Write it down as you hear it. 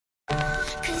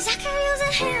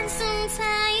a hand sometimes.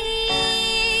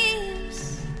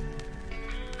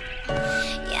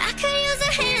 Yeah, I could use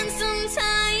a hand sometimes.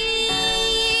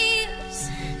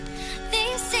 They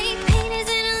say pain is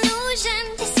an illusion.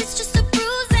 This is just a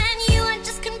bruise and you are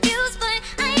just confused, but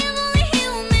I am only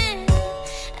human.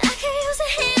 I could use a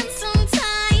hand sometimes.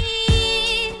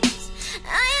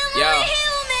 I am only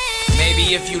human.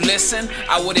 Maybe if you listen,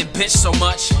 I wouldn't bitch so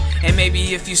much. And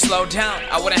maybe if you slow down,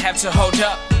 I wouldn't have to hold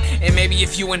up. And maybe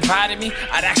if you invited me,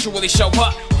 I'd actually show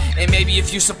up. And maybe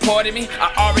if you supported me,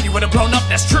 I already would've blown up,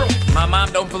 that's true. My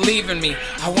mom don't believe in me.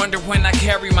 I wonder when I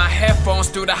carry my headphones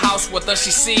through the house, what does she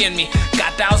see in me?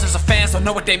 Got thousands of fans, don't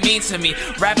know what they mean to me.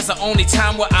 Rap is the only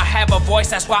time where I have a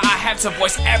voice, that's why I have to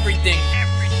voice everything.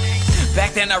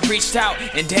 Back then I reached out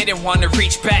and they didn't want to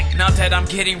reach back. Now that I'm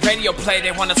getting radio play,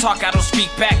 they want to talk, I don't speak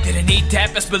back. Didn't need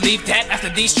that, best believe that. After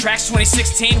these tracks,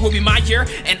 2016 will be my year,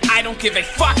 and I don't give a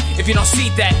fuck if you don't see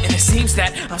that. And it seems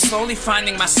that I'm slowly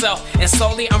finding myself, and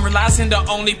slowly I'm realizing the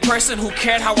only person who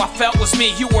cared how I felt was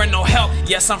me. You were no help.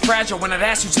 Yes, I'm fragile. When I'd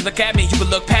ask you to look at me, you would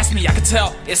look past me. I could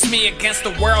tell it's me against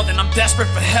the world, and I'm desperate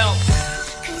for help.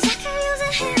 Cause I could use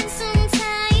a hand sometimes.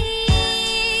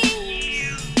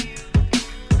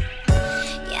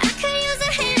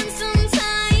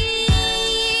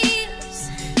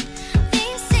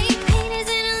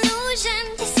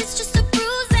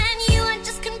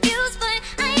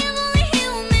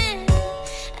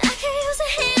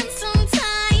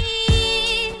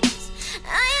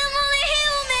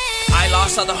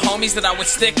 All the homies that I would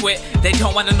stick with, they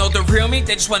don't want to know the real me,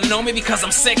 they just want to know me because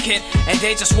I'm Sik Kid. And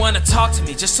they just want to talk to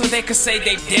me just so they could say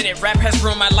they did it. Rap has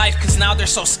ruined my life cause now they're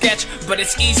so sketch, but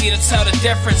it's easy to tell the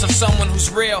difference of someone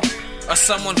who's real or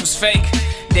someone who's fake.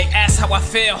 They ask how I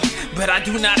feel, but I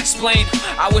do not explain.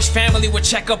 I wish family would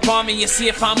check up on me and see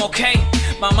if I'm okay.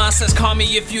 My mom says call me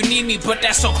if you need me, but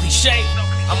that's so cliche.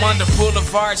 I'm on the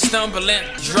boulevard stumbling,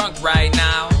 drunk right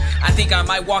now. I think I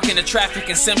might walk into traffic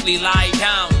and simply lie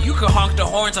down. You can honk the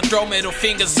horns, I throw middle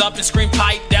fingers up and scream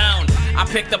pipe down. I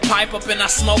pick the pipe up and I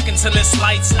smoke until it's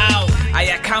lights out. I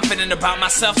act confident about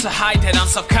myself to hide that I'm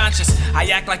subconscious. I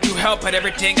act like you help, but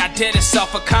everything I did is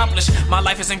self-accomplished. My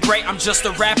life isn't great, I'm just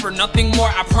a rapper, nothing more,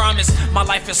 I promise. My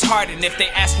life is hard, and if they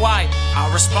ask why,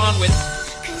 I'll respond with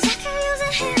cause I could use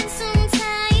a hand sometimes.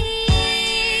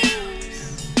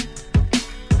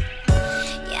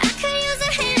 Yeah, I could use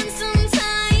a hand sometimes.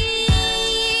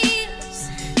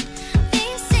 They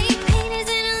say pain is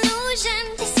an illusion.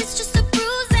 This is just a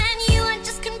bruise and you are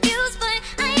just confused, but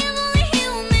I am only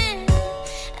human.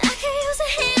 I could use a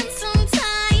hand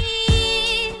sometimes.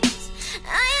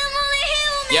 I am only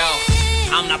human. Yo,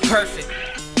 I'm not perfect,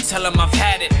 tell them I've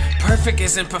had it. Perfect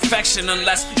isn't perfection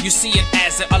unless you see it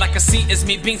as it. All I can see is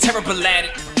me being terrible at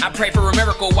it. I pray for a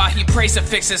miracle while he prays to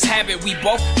fix his habit. We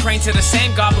both pray to the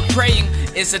same God, but praying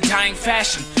is a dying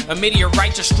fashion. A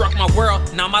meteorite just struck my world,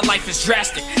 now my life is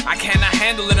drastic. I cannot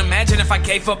handle it, imagine if I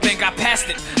gave up and got past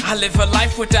it. I live a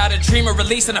life without a dream or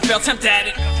release and I felt tempted at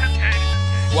it.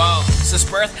 Whoa, since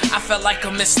birth, I felt like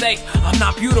a mistake. I'm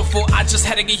not beautiful, I just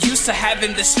had to get used to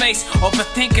having this face.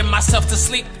 Overthinking myself to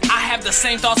sleep, I have the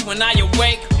same thoughts when I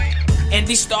awake. And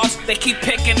these thoughts, they keep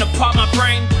picking apart my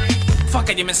brain. Fuck,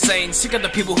 I am insane, sick of the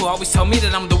people who always tell me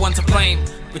that I'm the one to blame.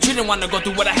 But you didn't want to go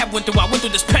through what I have went through, I went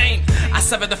through this pain. I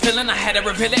severed the feeling, I had to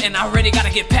reveal it, and I already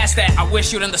gotta get past that. I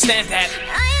wish you'd understand that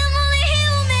I am only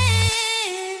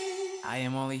human. I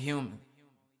am only human.